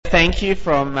thank you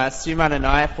from Suman and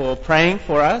I for praying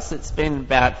for us. It's been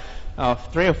about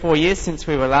 3 or 4 years since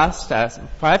we were last,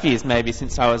 5 years maybe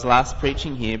since I was last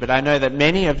preaching here, but I know that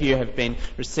many of you have been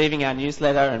receiving our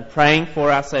newsletter and praying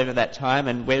for us over that time,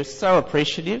 and we're so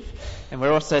appreciative. And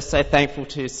we're also so thankful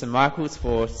to St Michael's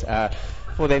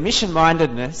for their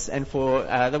mission-mindedness and for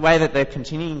the way that they're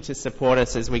continuing to support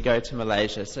us as we go to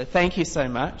Malaysia. So thank you so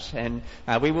much, and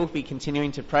we will be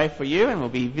continuing to pray for you, and we'll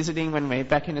be visiting when we're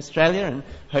back in Australia, and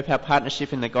hope our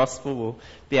partnership in the gospel will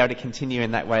be able to continue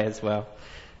in that way as well.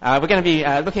 We're going to be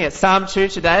looking at Psalm 2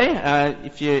 today.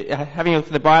 If you're having a look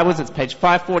at the Bibles, it's page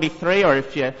 543, or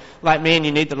if you're like me and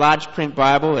you need the large print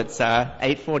Bible, it's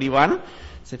 841.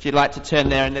 So if you'd like to turn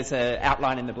there, and there's an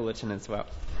outline in the bulletin as well.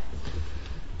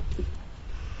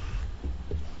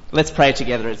 Let's pray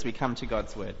together as we come to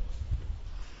God's Word.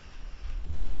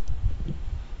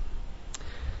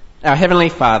 Our Heavenly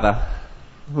Father,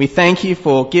 we thank you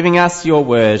for giving us your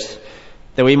Word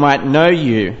that we might know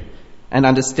you and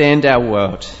understand our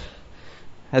world.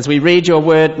 As we read your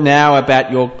Word now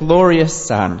about your glorious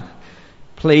Son,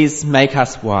 please make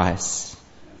us wise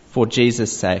for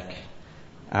Jesus' sake.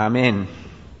 Amen.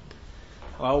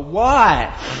 Well,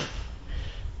 why?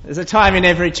 There's a time in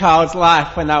every child's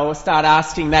life when they will start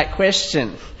asking that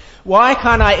question. Why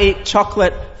can't I eat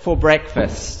chocolate for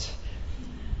breakfast?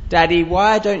 Daddy,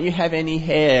 why don't you have any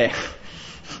hair?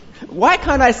 Why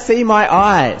can't I see my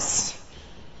eyes?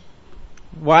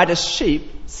 Why do sheep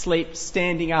sleep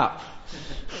standing up?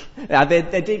 Now,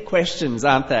 they're deep questions,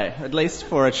 aren't they? At least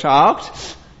for a child.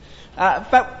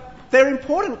 But they're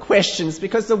important questions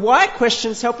because the why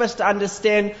questions help us to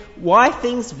understand why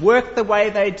things work the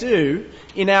way they do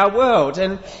in our world.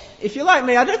 And if you're like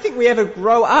me, I don't think we ever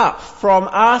grow up from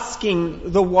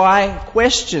asking the why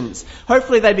questions.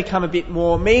 Hopefully they become a bit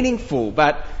more meaningful.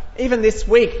 But even this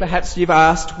week, perhaps you've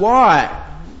asked why.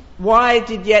 Why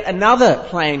did yet another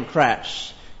plane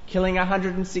crash, killing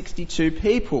 162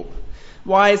 people?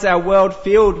 Why is our world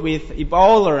filled with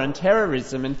Ebola and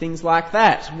terrorism and things like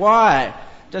that? Why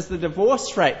does the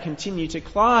divorce rate continue to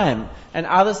climb and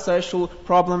other social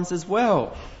problems as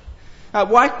well?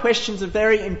 Why questions are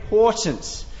very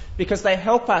important because they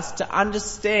help us to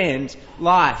understand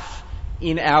life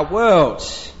in our world.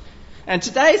 And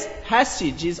today's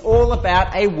passage is all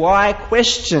about a why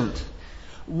question.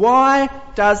 Why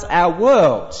does our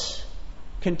world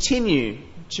continue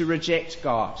to reject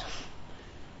God?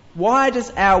 Why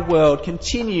does our world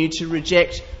continue to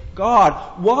reject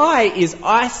God? Why is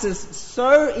ISIS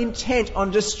so intent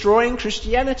on destroying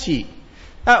Christianity?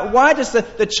 Why does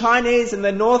the Chinese and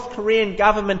the North Korean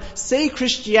government see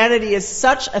Christianity as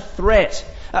such a threat?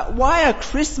 Why are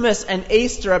Christmas and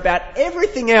Easter about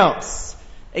everything else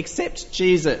except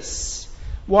Jesus?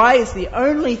 Why is the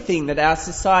only thing that our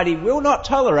society will not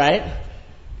tolerate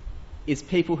is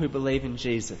people who believe in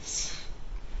Jesus?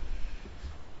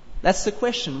 That's the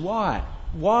question. Why?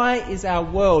 Why is our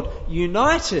world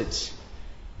united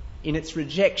in its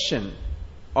rejection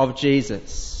of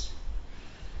Jesus?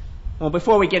 Well,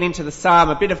 before we get into the psalm,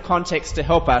 a bit of context to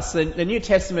help us. The New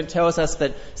Testament tells us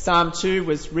that Psalm 2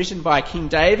 was written by King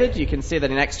David. You can see that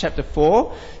in Acts chapter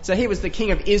 4. So he was the king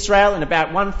of Israel in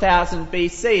about 1000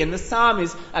 BC. And the psalm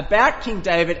is about King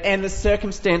David and the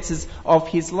circumstances of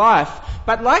his life.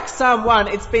 But like Psalm 1,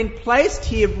 it's been placed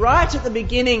here right at the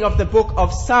beginning of the book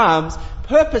of Psalms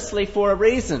purposely for a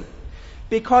reason.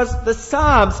 Because the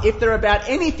Psalms, if they're about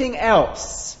anything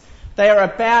else, they are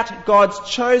about God's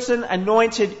chosen,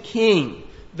 anointed king,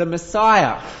 the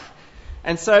Messiah.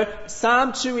 And so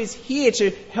Psalm 2 is here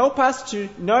to help us to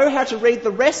know how to read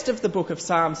the rest of the book of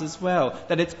Psalms as well,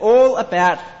 that it's all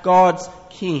about God's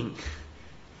king.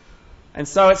 And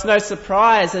so it's no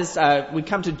surprise as we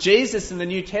come to Jesus in the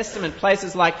New Testament,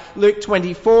 places like Luke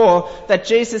 24, that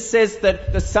Jesus says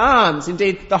that the Psalms,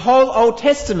 indeed the whole Old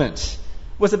Testament,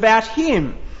 was about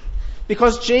him.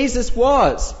 Because Jesus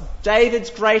was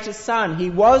David's greatest son. He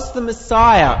was the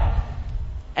Messiah.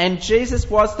 And Jesus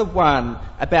was the one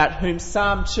about whom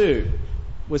Psalm 2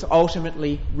 was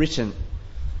ultimately written.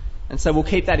 And so we'll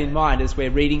keep that in mind as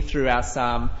we're reading through our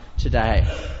psalm today.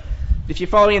 If you're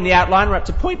following in the outline, we're up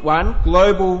to point 1,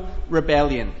 global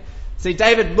rebellion. See,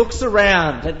 David looks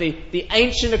around at the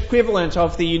ancient equivalent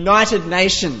of the United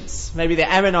Nations, maybe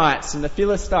the Ammonites and the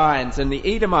Philistines and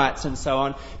the Edomites and so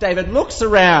on. David looks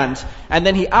around and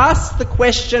then he asks the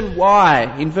question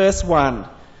why in verse 1.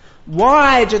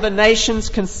 Why do the nations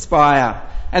conspire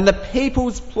and the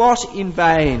peoples plot in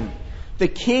vain? The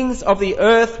kings of the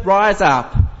earth rise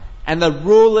up and the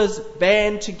rulers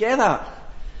band together.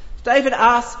 David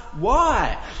asks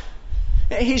why.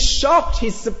 He's shocked,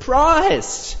 he's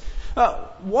surprised.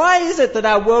 Why is it that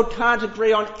our world can't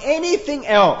agree on anything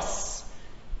else?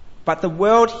 But the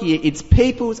world here, its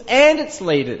peoples and its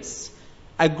leaders,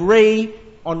 agree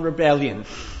on rebellion.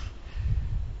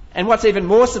 And what's even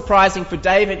more surprising for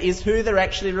David is who they're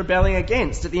actually rebelling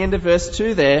against. At the end of verse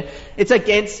 2 there, it's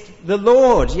against the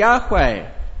Lord, Yahweh,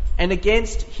 and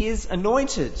against his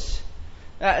anointed.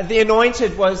 The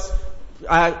anointed was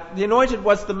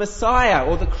the Messiah,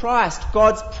 or the Christ,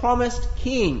 God's promised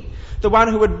king, the one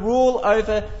who would rule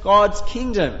over God's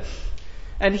kingdom.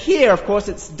 And here, of course,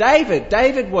 it's David.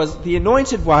 David was the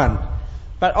anointed one,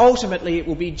 but ultimately it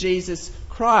will be Jesus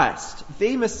Christ,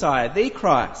 the Messiah, the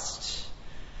Christ.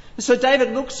 So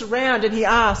David looks around and he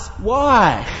asks,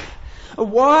 why?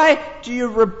 Why do you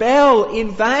rebel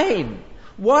in vain?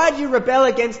 Why do you rebel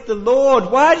against the Lord?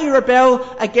 Why do you rebel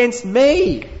against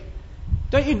me?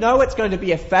 Don't you know it's going to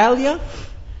be a failure?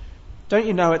 Don't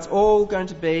you know it's all going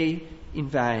to be in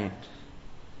vain?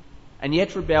 And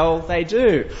yet rebel they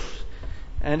do.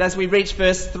 And as we reach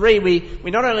verse 3,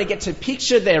 we not only get to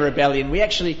picture their rebellion, we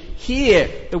actually hear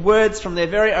the words from their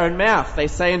very own mouth. They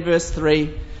say in verse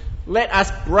 3, "Let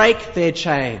us break their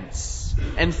chains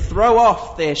and throw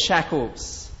off their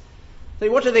shackles."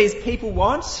 So what do these people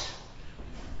want?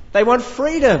 They want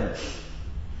freedom.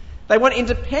 They want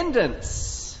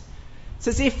independence. It's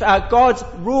as if God's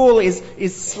rule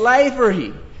is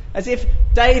slavery, as if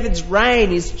David's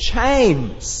reign is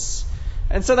chains.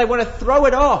 And so they want to throw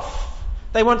it off.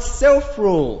 They want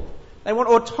self-rule. They want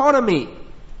autonomy.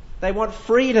 They want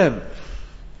freedom.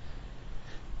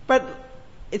 But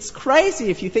it's crazy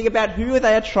if you think about who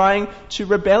they are trying to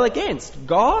rebel against.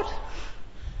 God?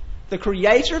 The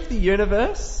creator of the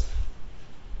universe?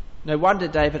 No wonder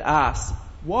David asks,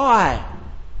 why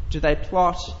do they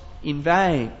plot in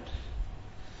vain?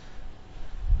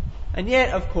 And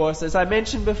yet, of course, as I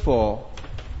mentioned before,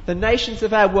 the nations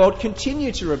of our world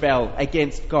continue to rebel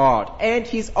against God and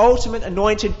his ultimate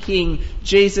anointed king,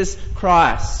 Jesus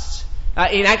Christ.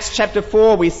 In Acts chapter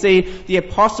 4, we see the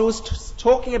apostles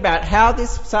talking about how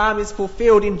this psalm is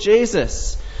fulfilled in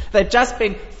Jesus. They've just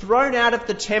been thrown out of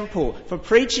the temple for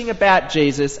preaching about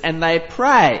Jesus, and they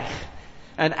pray.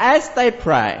 And as they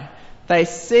pray, they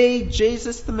see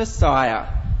Jesus the Messiah,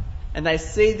 and they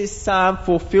see this psalm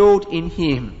fulfilled in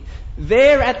him.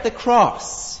 There at the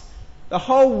cross, the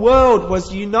whole world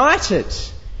was united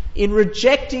in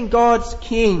rejecting God's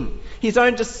king. His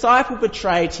own disciple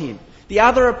betrayed him. The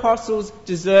other apostles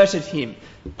deserted him.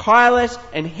 Pilate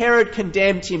and Herod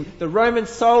condemned him. The Roman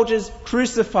soldiers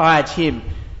crucified him.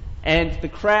 And the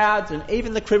crowds and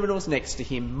even the criminals next to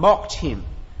him mocked him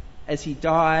as he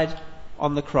died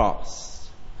on the cross.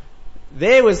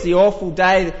 There was the awful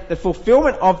day, the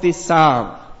fulfillment of this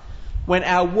psalm, when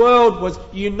our world was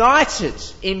united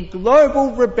in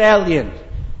global rebellion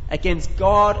against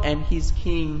God and his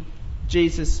King,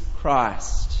 Jesus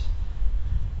Christ.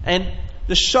 And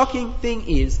the shocking thing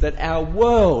is that our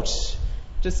world,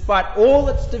 despite all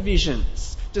its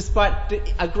divisions, despite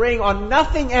agreeing on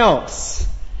nothing else,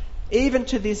 even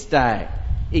to this day,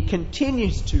 it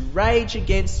continues to rage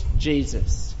against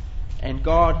Jesus and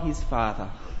God his Father.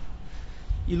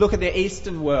 You look at the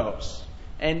Eastern world,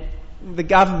 and the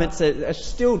governments are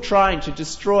still trying to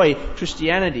destroy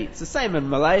Christianity. It's the same in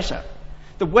Malaysia.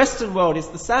 The Western world is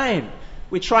the same.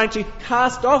 We're trying to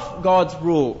cast off God's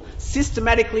rule,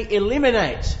 systematically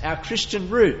eliminate our Christian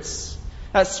roots.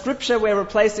 Scripture we're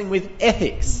replacing with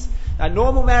ethics.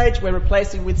 Normal marriage we're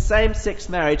replacing with same-sex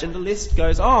marriage, and the list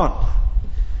goes on.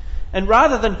 And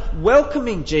rather than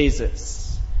welcoming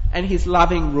Jesus and his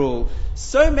loving rule,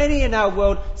 so many in our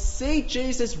world see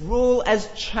Jesus' rule as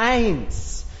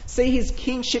chains, see his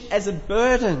kingship as a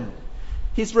burden,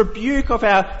 his rebuke of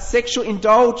our sexual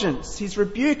indulgence, his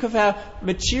rebuke of our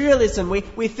materialism.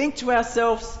 We think to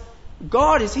ourselves,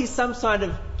 God, is he some kind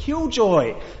of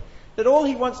killjoy, that all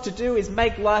he wants to do is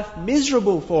make life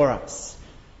miserable for us,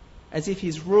 as if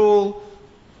his rule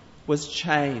was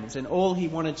chains and all he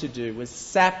wanted to do was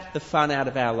sap the fun out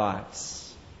of our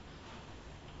lives.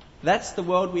 That's the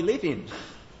world we live in.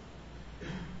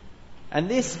 And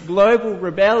this global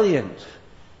rebellion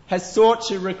has sought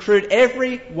to recruit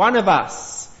every one of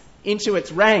us into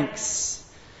its ranks.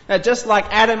 Now, just like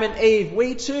Adam and Eve,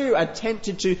 we too are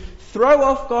tempted to throw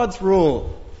off God's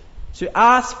rule, to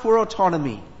ask for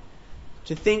autonomy,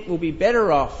 to think we'll be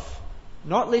better off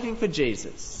not living for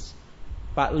Jesus,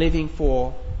 but living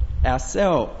for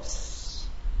ourselves.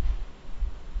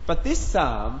 But this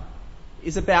psalm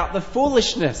is about the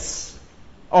foolishness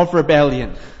of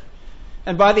rebellion.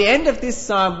 And by the end of this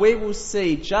psalm, we will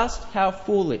see just how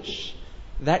foolish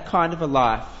that kind of a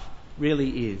life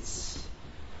really is.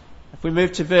 If we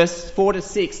move to verse 4 to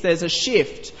 6, there's a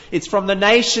shift. It's from the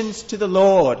nations to the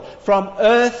Lord, from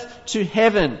earth to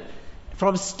heaven,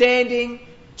 from standing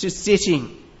to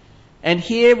sitting. And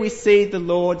here we see the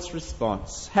Lord's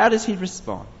response. How does he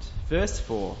respond? Verse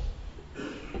 4.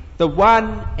 The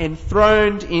one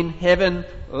enthroned in heaven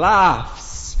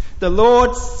laughs. The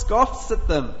Lord scoffs at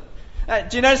them.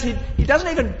 Do you notice he doesn't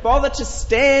even bother to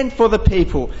stand for the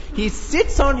people. He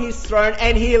sits on his throne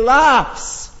and he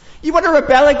laughs. You want to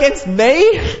rebel against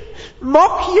me?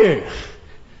 Mock you.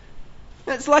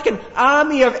 It's like an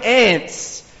army of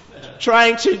ants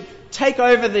trying to take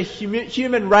over the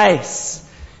human race.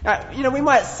 We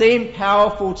might seem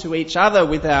powerful to each other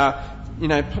with our,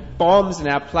 bombs and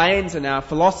our planes and our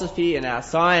philosophy and our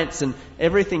science and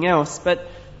everything else, but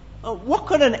what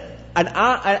could an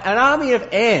army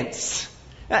of ants,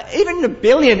 even 1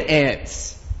 billion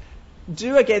ants,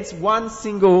 do against one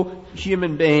single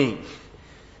human being?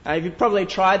 You've probably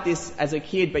tried this as a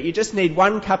kid, but you just need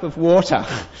 1 cup of water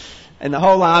and the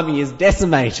whole army is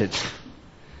decimated.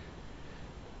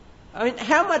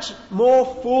 How much more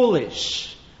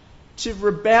foolish to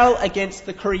rebel against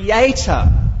the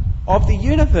creator of the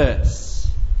universe?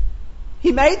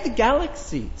 He made the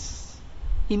galaxies.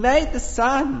 He made the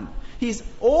sun. He's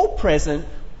all-present,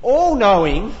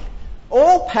 all-knowing,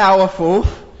 all-powerful.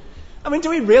 Do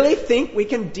we really think we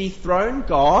can dethrone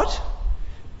God?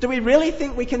 Do we really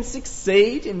think we can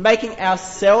succeed in making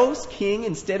ourselves king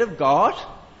instead of God?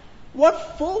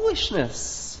 What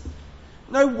foolishness!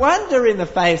 No wonder in the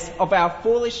face of our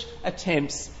foolish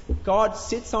attempts, God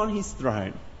sits on his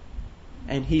throne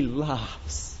and he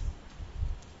laughs.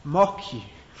 Mock you.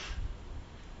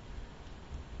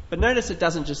 But notice it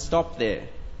doesn't just stop there.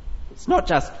 It's not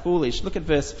just foolish. Look at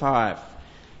verse 5.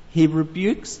 He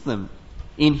rebukes them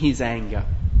in his anger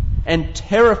and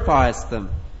terrifies them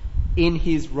in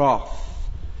his wrath.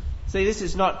 See, this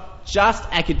is not just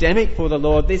academic for the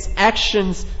Lord. These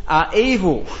actions are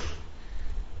evil.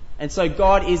 And so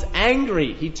God is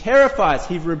angry. He terrifies.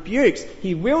 He rebukes.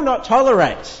 He will not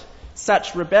tolerate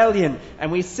such rebellion.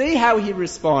 And we see how he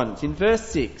responds in verse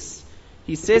 6.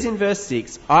 He says in verse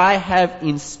 6, I have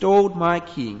installed my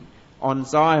king on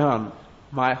Zion,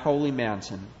 my holy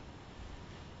mountain.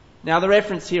 Now the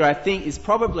reference here, I think, is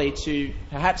probably to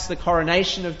perhaps the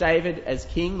coronation of David as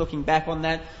king, looking back on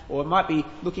that, or it might be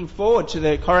looking forward to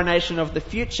the coronation of the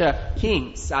future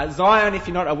kings. Zion, if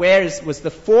you're not aware, was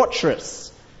the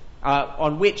fortress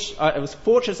on which it was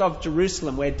fortress of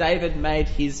Jerusalem, where David made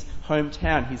his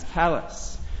hometown, his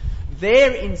palace.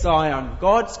 There in Zion,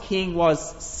 God's king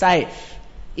was safe,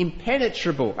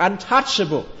 impenetrable,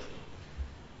 untouchable.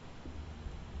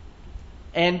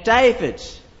 And David,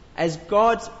 as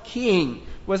God's king,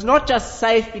 was not just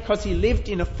safe because he lived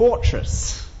in a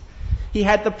fortress. He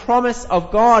had the promise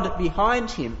of God behind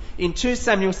him. In 2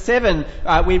 Samuel 7,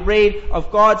 we read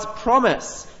of God's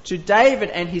promise to David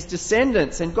and his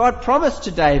descendants. And God promised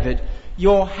to David,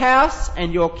 your house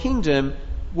and your kingdom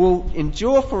will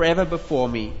endure forever before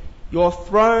me. Your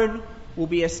throne will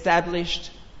be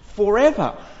established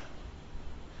forever.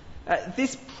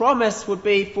 This promise would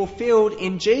be fulfilled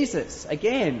in Jesus.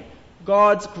 Again,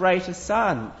 God's greatest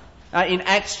son. In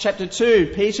Acts chapter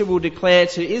 2, Peter will declare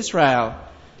to Israel,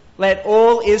 let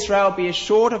all Israel be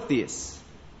assured of this.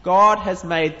 God has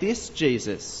made this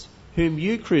Jesus, whom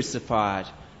you crucified,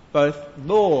 both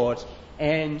Lord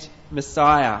and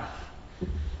Messiah.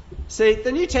 See,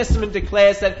 the New Testament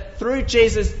declares that through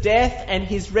Jesus' death and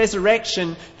his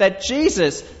resurrection, that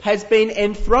Jesus has been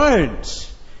enthroned.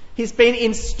 He's been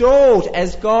installed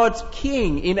as God's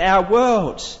king in our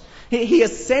world. He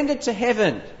ascended to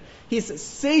heaven. He's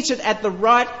seated at the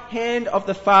right hand of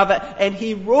the Father, and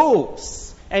he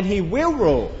rules, and he will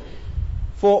rule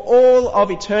for all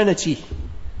of eternity.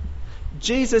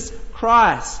 Jesus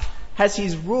Christ has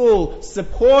his rule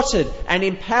supported and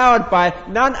empowered by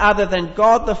none other than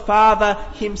God the Father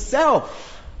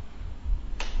himself.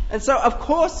 And so, of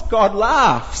course, God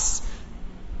laughs.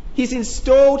 He's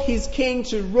installed his king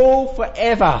to rule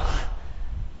forever.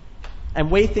 And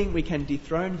we think we can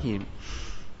dethrone him.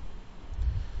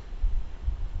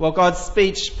 Well, God's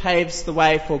speech paves the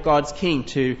way for God's king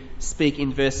to speak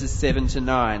in verses 7 to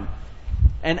 9.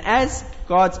 And as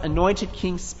God's anointed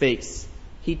king speaks,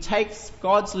 he takes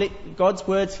God's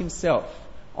words himself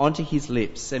onto his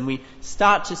lips. And we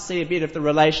start to see a bit of the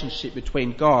relationship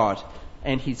between God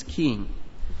and his king.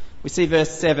 We see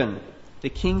verse 7. The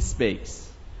king speaks,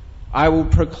 I will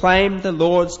proclaim the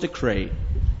Lord's decree.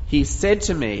 He said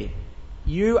to me,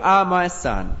 you are my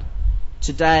son.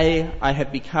 Today I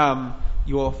have become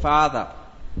your father.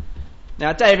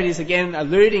 Now David is again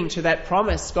alluding to that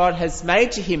promise God has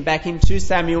made to him back in 2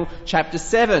 Samuel chapter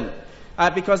 7.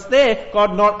 Because there,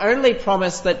 God not only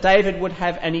promised that David would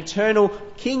have an eternal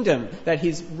kingdom, that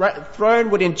his throne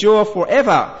would endure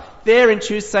forever. There in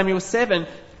 2 Samuel 7,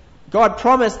 God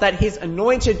promised that his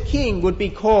anointed king would be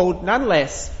called none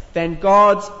less than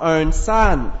God's own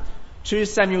son. 2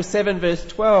 Samuel 7 verse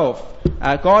 12,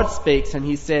 God speaks and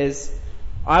he says,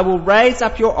 I will raise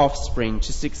up your offspring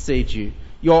to succeed you,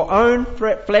 your own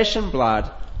flesh and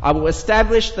blood. I will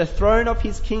establish the throne of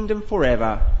his kingdom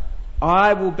forever.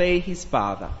 I will be his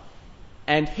father,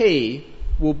 and he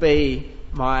will be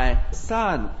my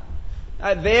son.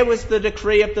 There was the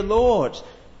decree of the Lord.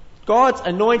 God's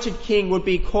anointed king would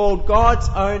be called God's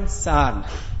own son.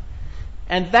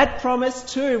 And that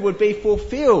promise too would be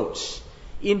fulfilled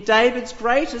in David's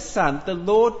greatest son, the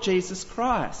Lord Jesus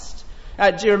Christ.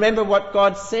 Do you remember what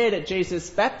God said at Jesus'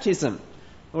 baptism,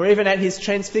 or even at his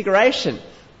transfiguration?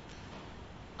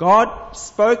 God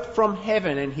spoke from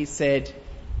heaven and he said,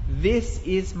 this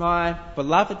is my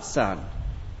beloved son,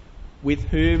 with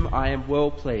whom I am well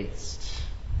pleased.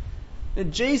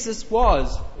 And Jesus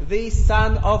was the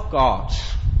Son of God.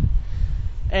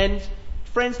 And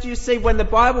friends, do you see, when the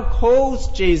Bible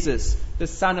calls Jesus the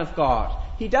Son of God,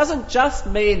 he doesn't just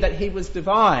mean that he was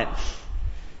divine.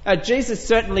 Jesus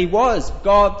certainly was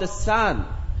God the Son,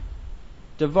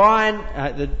 divine,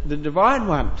 the divine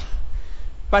one.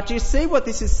 But do you see what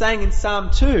this is saying in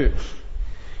Psalm 2?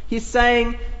 He's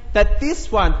saying that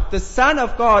this one, the Son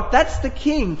of God, that's the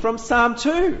King from Psalm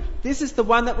 2. This is the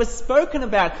one that was spoken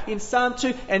about in Psalm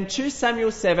 2 and 2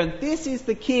 Samuel 7. This is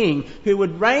the King who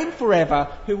would reign forever,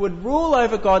 who would rule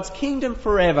over God's kingdom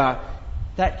forever.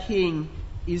 That King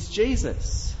is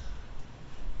Jesus.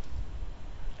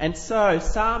 And so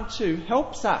Psalm 2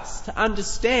 helps us to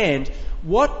understand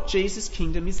what Jesus'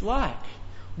 kingdom is like,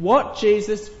 what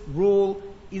Jesus' rule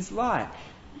is like.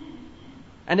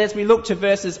 And as we look to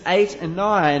verses 8 and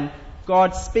 9,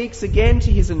 God speaks again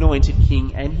to his anointed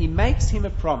king and he makes him a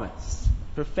promise,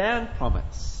 a profound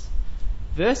promise.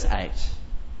 Verse 8,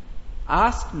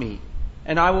 ask me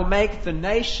and I will make the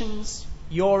nations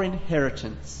your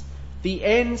inheritance, the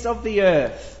ends of the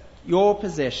earth your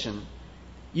possession.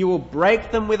 You will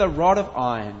break them with a rod of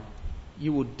iron.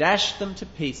 You will dash them to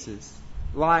pieces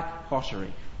like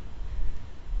pottery.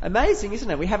 Amazing, isn't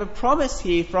it? We have a promise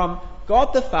here from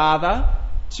God the Father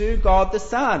to God the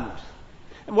Son.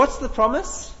 And what's the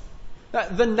promise?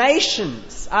 The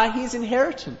nations are his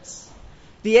inheritance.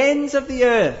 The ends of the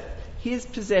earth, his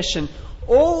possession.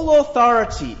 All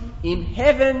authority in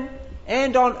heaven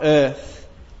and on earth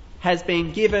has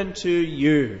been given to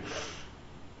you.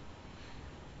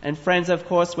 And friends, of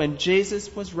course, when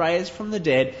Jesus was raised from the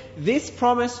dead, this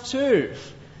promise too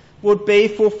would be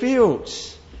fulfilled.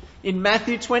 In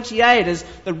Matthew 28, as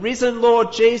the risen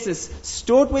Lord Jesus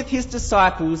stood with his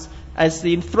disciples as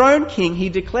the enthroned king, he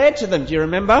declared to them, do you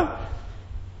remember?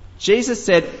 Jesus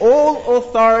said, all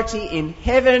authority in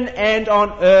heaven and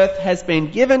on earth has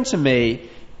been given to me.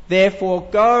 Therefore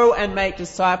go and make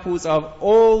disciples of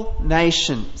all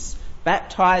nations,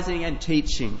 baptizing and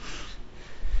teaching.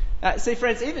 See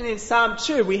friends, even in Psalm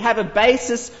 2 we have a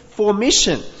basis for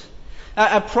mission.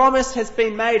 A promise has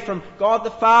been made from God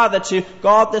the Father to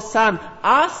God the Son.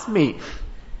 Ask me,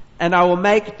 and I will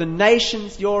make the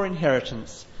nations your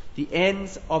inheritance, the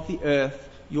ends of the earth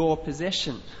your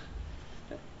possession.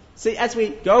 See, as we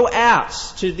go out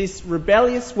to this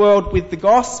rebellious world with the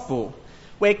gospel,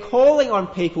 we're calling on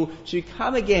people to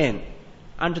come again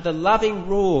under the loving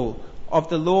rule of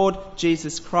the Lord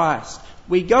Jesus Christ.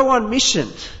 We go on mission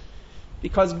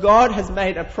because God has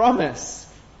made a promise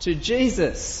to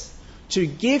Jesus to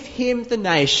give him the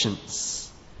nations.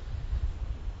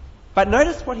 But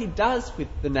notice what he does with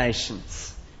the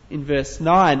nations. In verse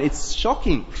 9, it's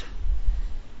shocking.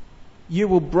 You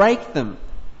will break them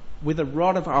with a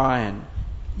rod of iron.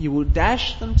 You will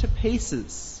dash them to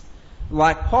pieces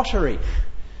like pottery.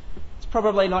 It's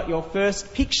probably not your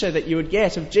first picture that you would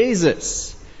get of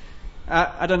Jesus.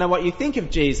 I don't know what you think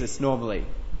of Jesus normally.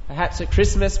 Perhaps at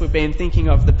Christmas we've been thinking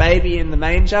of the baby in the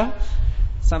manger.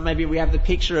 Maybe we have the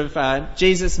picture of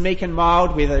Jesus meek and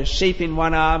mild with a sheep in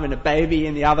one arm and a baby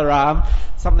in the other arm,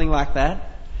 something like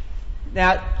that.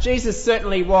 Now, Jesus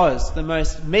certainly was the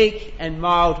most meek and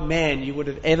mild man you would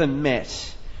have ever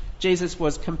met. Jesus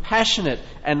was compassionate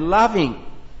and loving.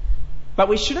 But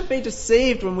we shouldn't be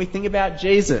deceived when we think about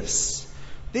Jesus.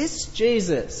 This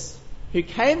Jesus who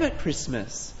came at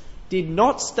Christmas did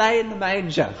not stay in the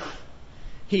manger.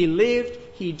 He lived,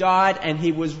 he died, and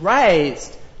he was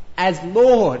raised as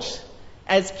Lord,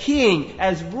 as King,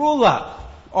 as ruler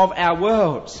of our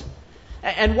world.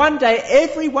 And one day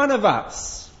every one of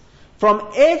us from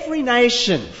every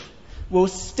nation will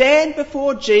stand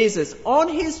before Jesus on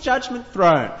his judgment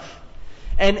throne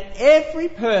And every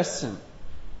person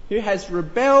who has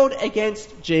rebelled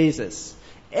against Jesus,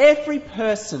 every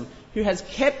person who has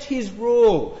kept his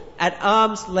rule at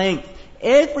arm's length,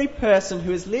 every person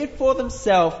who has lived for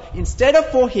themselves instead of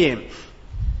for him,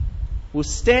 will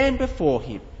stand before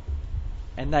him,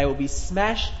 and they will be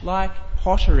smashed like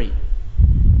pottery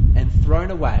and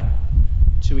thrown away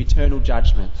to eternal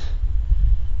judgment.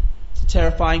 It's a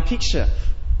terrifying picture,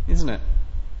 isn't it?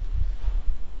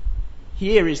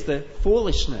 Here is the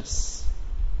foolishness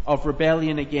of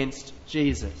rebellion against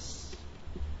Jesus.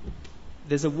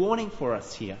 There's a warning for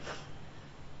us here.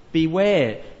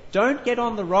 Beware, don't get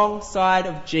on the wrong side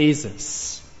of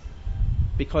Jesus,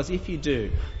 because if you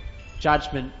do,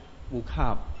 judgment will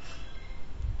come.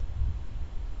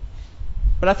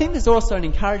 But I think there's also an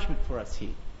encouragement for us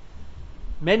here.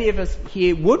 Many of us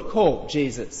here would call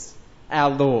Jesus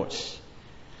our Lord.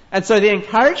 And so the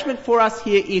encouragement for us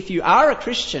here, if you are a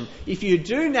Christian, if you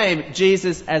do name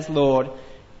Jesus as Lord,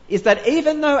 is that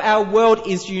even though our world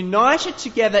is united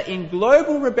together in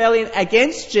global rebellion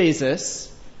against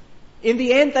Jesus, in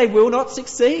the end they will not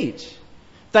succeed.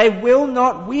 They will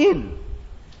not win.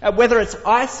 Whether it's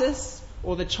ISIS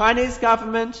or the Chinese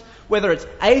government, whether it's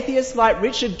atheists like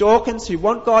Richard Dawkins who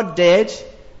want God dead,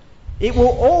 it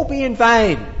will all be in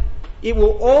vain. It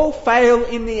will all fail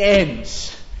in the end.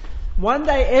 One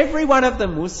day every one of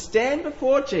them will stand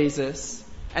before Jesus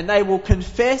and they will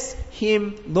confess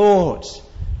him Lord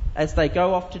as they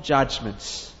go off to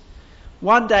judgment.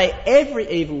 One day every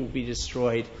evil will be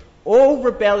destroyed, all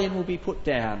rebellion will be put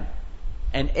down,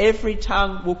 and every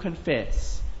tongue will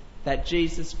confess that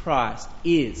Jesus Christ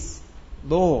is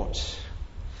Lord.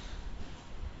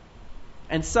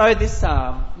 And so this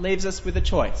psalm leaves us with a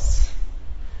choice.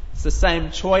 It's the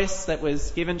same choice that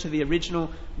was given to the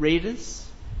original readers.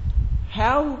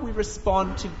 How will we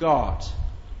respond to God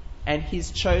and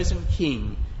his chosen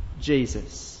King,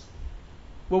 Jesus?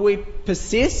 Will we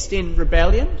persist in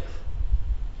rebellion,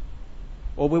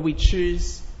 or will we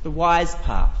choose the wise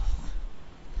path?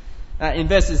 In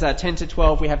verses 10 to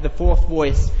 12, we have the fourth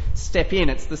voice step in.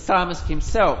 It's the psalmist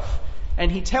himself.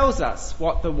 And he tells us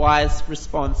what the wise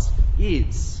response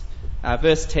is.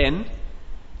 Verse 10,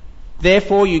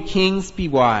 "Therefore you kings be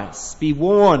wise, be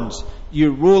warned,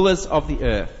 you rulers of the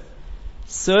earth.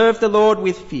 Serve the Lord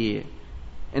with fear,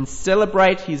 and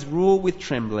celebrate his rule with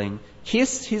trembling.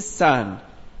 Kiss his son,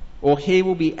 or he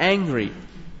will be angry,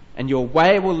 and your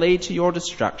way will lead to your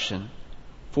destruction.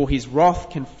 For his wrath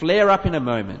can flare up in a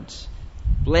moment.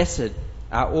 Blessed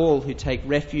are all who take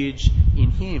refuge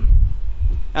in him."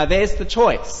 Now there's the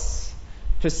choice.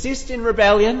 Persist in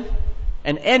rebellion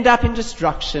and end up in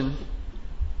destruction,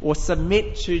 or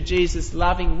submit to Jesus'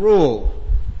 loving rule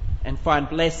and find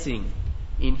blessing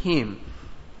in him.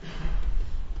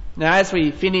 Now as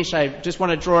we finish, I just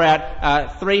want to draw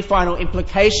out three final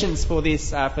implications for this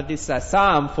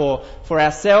psalm, for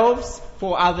ourselves,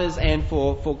 for others, and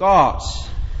for God.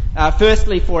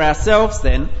 Firstly, for ourselves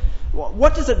then,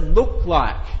 what does it look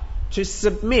like to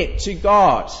submit to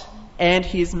God and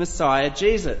his Messiah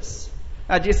Jesus?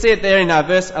 Do you see it there in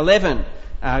verse 11?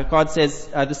 God says,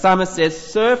 the psalmist says,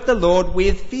 "Serve the Lord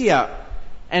with fear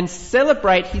and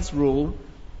celebrate his rule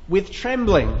with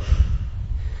trembling."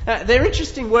 They're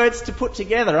interesting words to put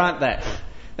together, aren't they?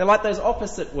 They're like those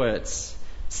opposite words.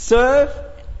 Serve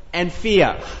and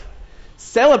fear.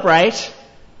 Celebrate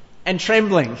and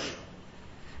trembling.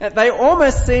 They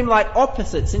almost seem like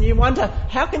opposites, and you wonder,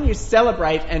 how can you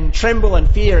celebrate and tremble and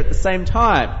fear at the same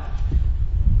time?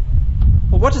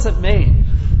 Well, what does it mean?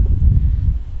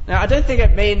 Now, I don't think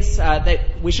it means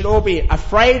that we should all be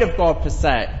afraid of God per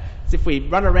se, as if we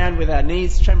run around with our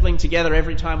knees trembling together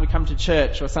every time we come to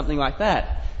church or something like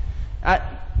that.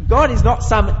 God is not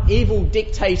some evil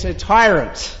dictator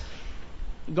tyrant.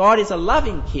 God is a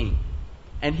loving king,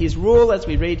 and his rule, as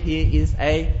we read here, is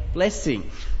a blessing.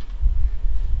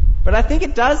 But I think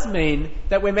it does mean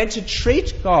that we're meant to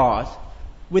treat God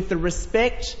with the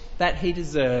respect that he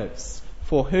deserves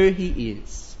for who he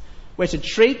is. We're to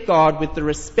treat God with the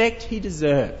respect he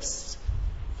deserves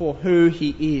for who he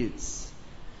is.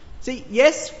 See,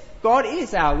 yes, God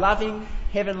is our loving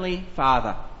heavenly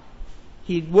Father.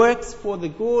 He works for the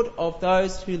good of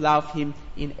those who love him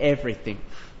in everything.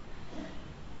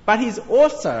 But he's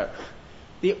also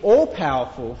the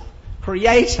all-powerful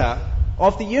creator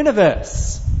of the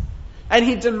universe. And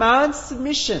he demands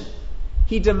submission.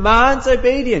 He demands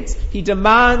obedience. He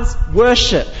demands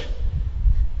worship.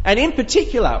 And in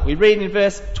particular, we read in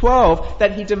verse 12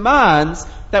 that he demands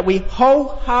that we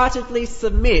wholeheartedly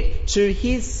submit to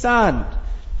his Son.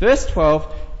 Verse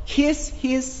 12, "Kiss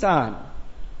his Son,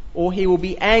 or he will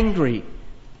be angry,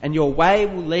 and your way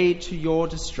will lead to your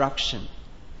destruction."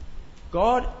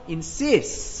 God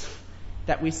insists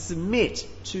that we submit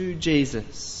to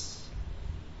Jesus.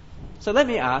 So let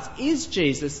me ask, is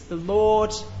Jesus the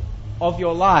Lord of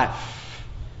your life?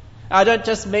 I don't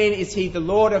just mean is he the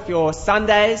Lord of your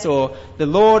Sundays or the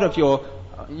Lord of your,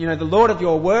 the Lord of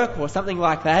your work or something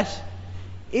like that.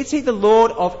 Is he the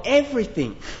Lord of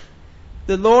everything?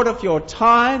 The Lord of your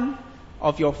time,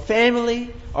 of your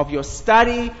family, of your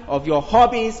study, of your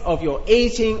hobbies, of your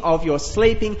eating, of your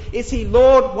sleeping? Is he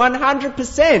Lord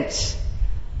 100%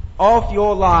 of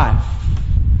your life?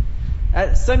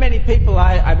 So many people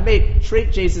I meet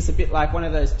treat Jesus a bit like one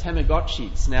of those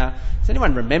Tamagotchis. Now, does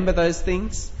anyone remember those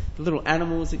things? The little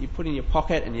animals that you put in your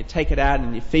pocket and you take it out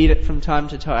and you feed it from time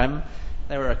to time.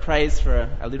 They were a craze for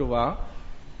a little while.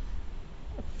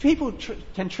 People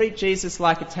can treat Jesus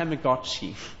like a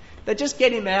Tamagotchi. They just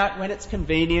get him out when it's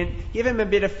convenient, give him a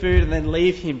bit of food and then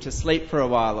leave him to sleep for a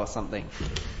while or something.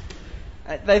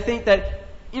 They think that,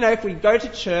 if we go to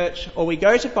church or we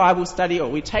go to Bible study or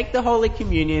we take the Holy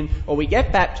Communion or we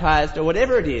get baptised or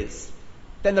whatever it is,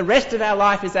 then the rest of our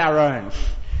life is our own.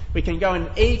 We can go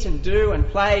and eat and do and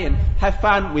play and have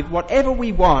fun with whatever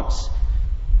we want.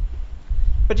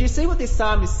 But do you see what this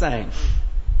psalm is saying?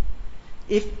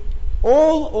 If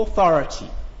all authority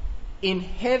in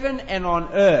heaven and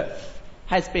on earth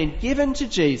has been given to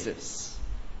Jesus,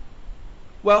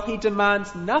 well, he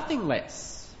demands nothing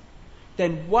less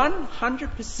than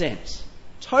 100%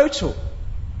 total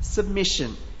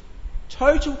submission,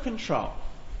 total control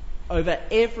over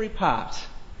every part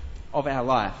of our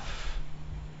life.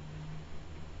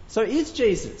 So is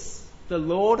Jesus the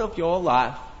Lord of your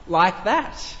life like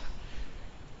that?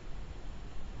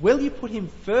 Will you put him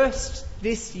first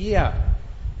this year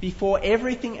before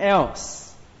everything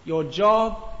else? Your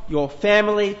job, your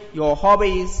family, your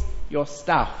hobbies, your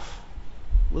stuff.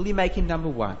 Will you make him number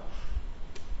one?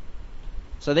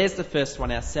 So there's the first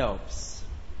one, ourselves.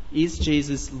 Is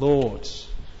Jesus Lord?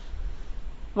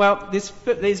 Well, this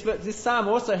psalm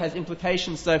also has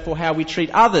implications, though, for how we treat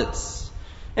others.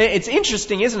 It's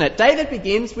interesting, isn't it? David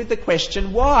begins with the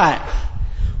question, why?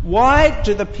 Why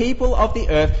do the people of the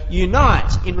earth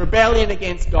unite in rebellion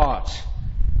against God?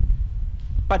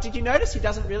 But did you notice he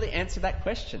doesn't really answer that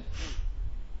question?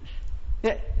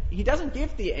 He doesn't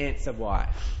give the answer why.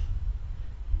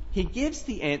 He gives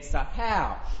the answer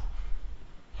how.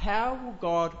 How will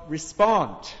God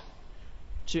respond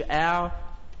to our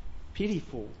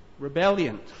pitiful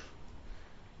rebellion?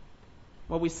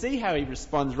 Well, we see how he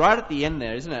responds right at the end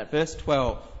there, isn't it? Verse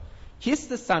 12. Kiss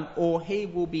the Son, or he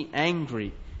will be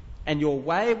angry, and your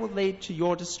way will lead to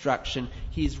your destruction.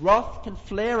 His wrath can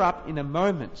flare up in a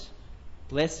moment.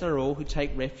 Blessed are all who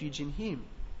take refuge in him.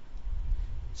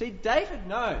 See, David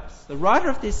knows, the writer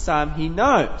of this psalm, he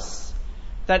knows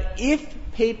that if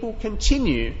people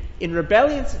continue in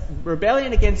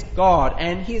rebellion against God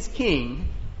and his king,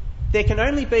 there can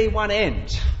only be one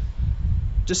end: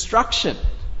 destruction.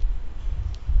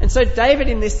 And so David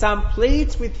in this psalm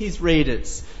pleads with his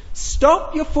readers,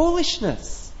 stop your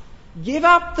foolishness. Give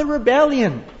up the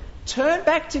rebellion. Turn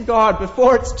back to God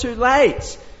before it's too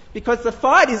late. Because the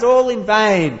fight is all in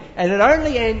vain and it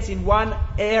only ends in one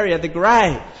area, the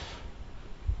grave.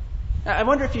 Now, I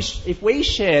wonder if we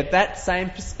share that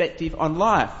same perspective on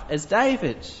life as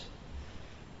David.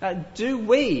 Do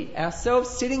we, ourselves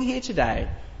sitting here today,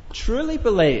 truly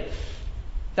believe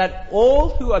that all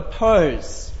who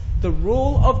oppose the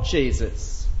rule of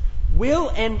Jesus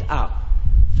will end up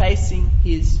facing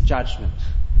his judgment?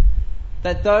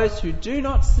 That those who do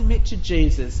not submit to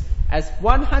Jesus as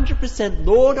 100%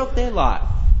 Lord of their life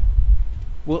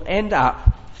will end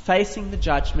up facing the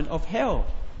judgment of hell?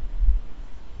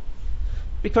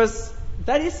 Because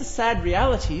that is the sad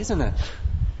reality, isn't it?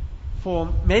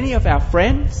 For many of our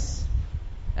friends,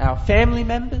 our family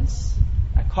members,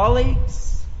 our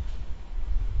colleagues,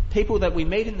 people that we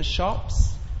meet in the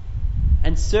shops,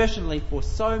 and certainly for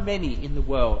so many in the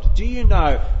world. Do you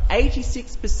know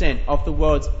 86% of the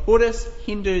world's Buddhists,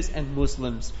 Hindus and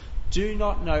Muslims do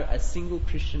not know a single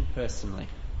Christian personally?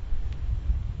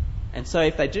 And so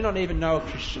if they do not even know a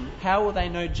Christian, how will they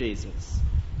know Jesus?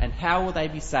 And how will they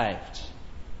be saved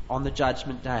on the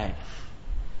judgment day?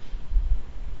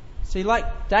 See,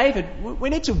 like David, we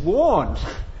need to warn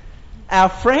our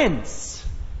friends,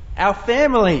 our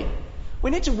family. We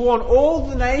need to warn all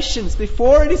the nations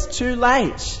before it is too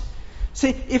late.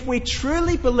 See, if we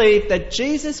truly believe that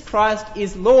Jesus Christ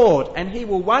is Lord and he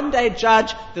will one day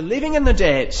judge the living and the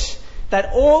dead,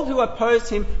 that all who oppose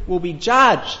him will be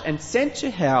judged and sent to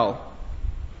hell,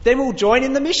 then we'll join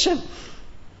in the mission.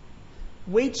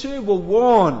 We too will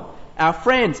warn our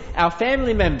friends, our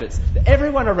family members,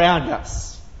 everyone around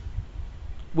us.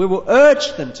 We will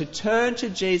urge them to turn to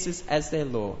Jesus as their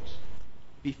Lord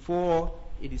before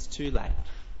it is too late.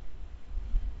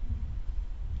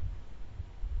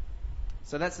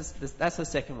 So that's the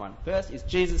second one. First, is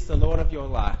Jesus the Lord of your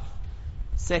life?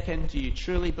 Second, do you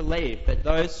truly believe that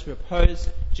those who oppose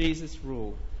Jesus'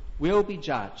 rule will be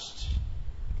judged?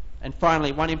 And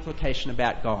finally, one implication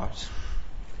about God.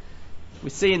 We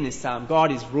see in this psalm,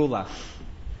 God is ruler.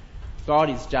 God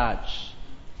is judge.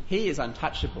 He is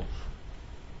untouchable.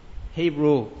 He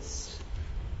rules.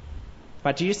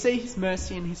 But do you see his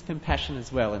mercy and his compassion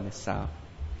as well in this psalm?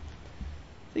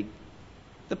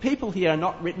 The people here are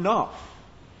not written off.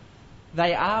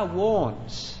 They are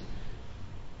warned.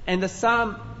 And the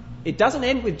psalm, it doesn't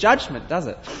end with judgment, does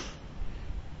it?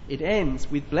 It ends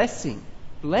with blessing.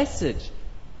 Blessed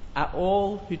are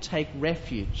all who take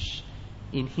refuge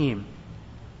in him.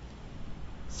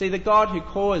 See, the God who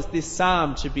caused this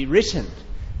psalm to be written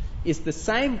is the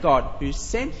same God who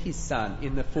sent his Son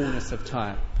in the fullness of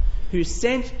time, who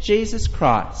sent Jesus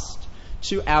Christ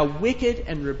to our wicked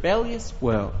and rebellious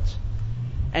world.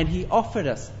 And he offered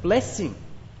us blessing.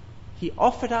 He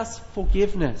offered us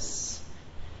forgiveness.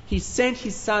 He sent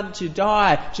his Son to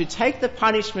die, to take the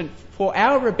punishment for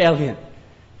our rebellion,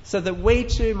 so that we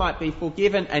too might be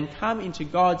forgiven and come into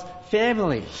God's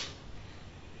family.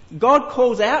 God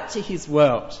calls out to his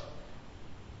world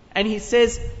and he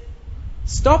says,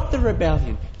 stop the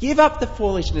rebellion, give up the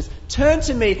foolishness, turn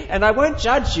to me and I won't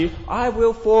judge you, I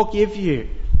will forgive you,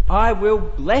 I will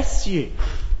bless you.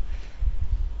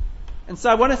 And so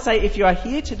I want to say, if you are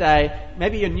here today,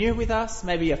 maybe you're new with us,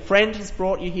 maybe a friend has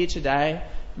brought you here today,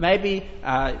 maybe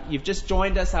you've just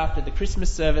joined us after the Christmas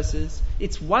services,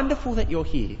 it's wonderful that you're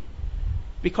here,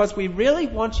 because we really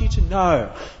want you to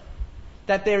know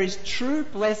that there is true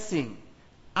blessing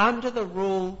under the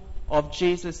rule of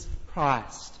Jesus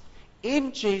Christ.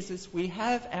 In Jesus we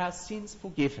have our sins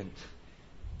forgiven.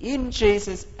 In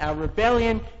Jesus our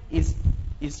rebellion is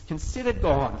considered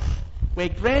gone. We're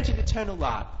granted eternal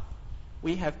life.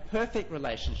 We have perfect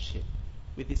relationship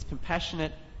with this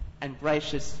compassionate and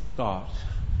gracious God.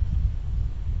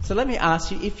 So let me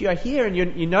ask you, if you are here and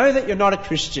you know that you're not a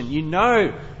Christian, you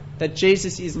know that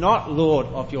Jesus is not Lord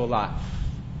of your life,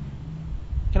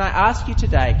 can I ask you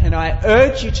today, can I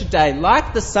urge you today,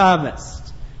 like the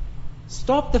psalmist,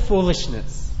 stop the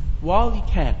foolishness while you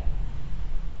can.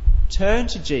 Turn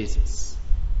to Jesus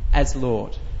as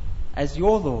Lord, as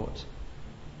your Lord.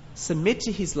 Submit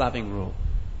to his loving rule.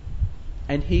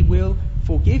 And he will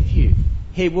forgive you.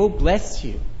 He will bless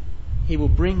you. He will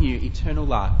bring you eternal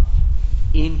life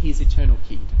in his eternal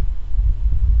kingdom.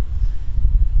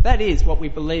 That is what we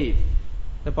believe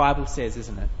the Bible says,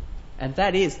 isn't it? And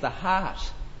that is the heart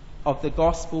of the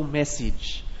gospel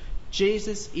message.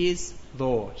 Jesus is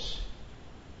Lord.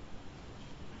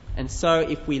 And so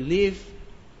if we live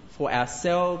for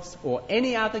ourselves or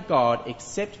any other God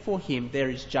except for him, there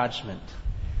is judgment.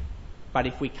 But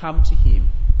if we come to him,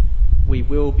 we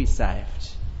will be saved.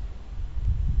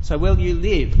 So will you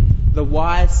live the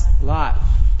wise life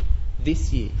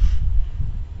this year?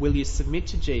 Will you submit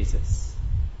to Jesus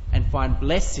and find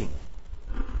blessing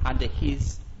under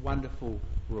his wonderful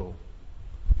rule?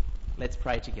 Let's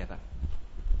pray together.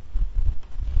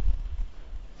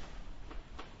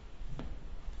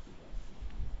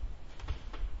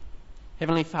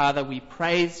 Heavenly Father, we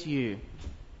praise you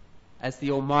as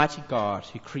the Almighty God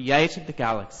who created the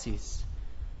galaxies,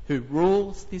 who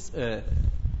rules this earth,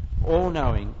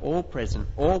 all-knowing, all-present,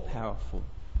 all-powerful.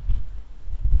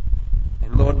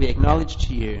 And Lord, we acknowledge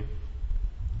to you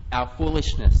our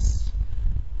foolishness,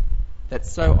 that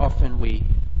so often we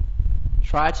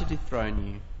try to dethrone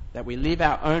you, that we live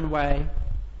our own way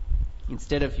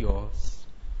instead of yours,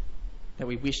 that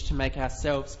we wish to make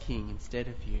ourselves king instead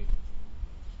of you.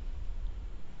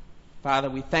 Father,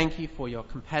 we thank you for your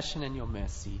compassion and your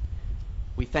mercy.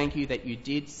 We thank you that you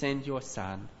did send your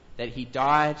Son, that he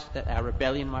died that our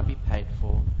rebellion might be paid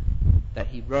for, that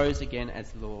he rose again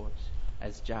as Lord,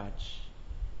 as Judge.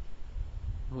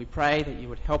 And we pray that you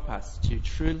would help us to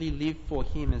truly live for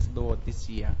him as Lord this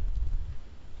year.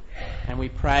 And we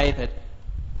pray that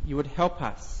you would help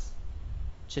us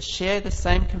to share the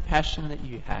same compassion that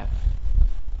you have,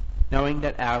 knowing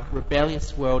that our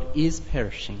rebellious world is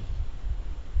perishing.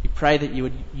 We pray that you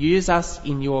would use us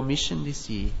in your mission this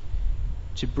year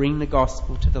to bring the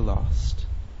gospel to the lost.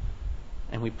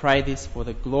 And we pray this for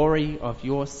the glory of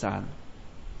your Son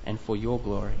and for your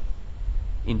glory.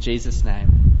 In Jesus'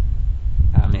 name,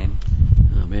 amen.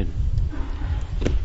 Amen.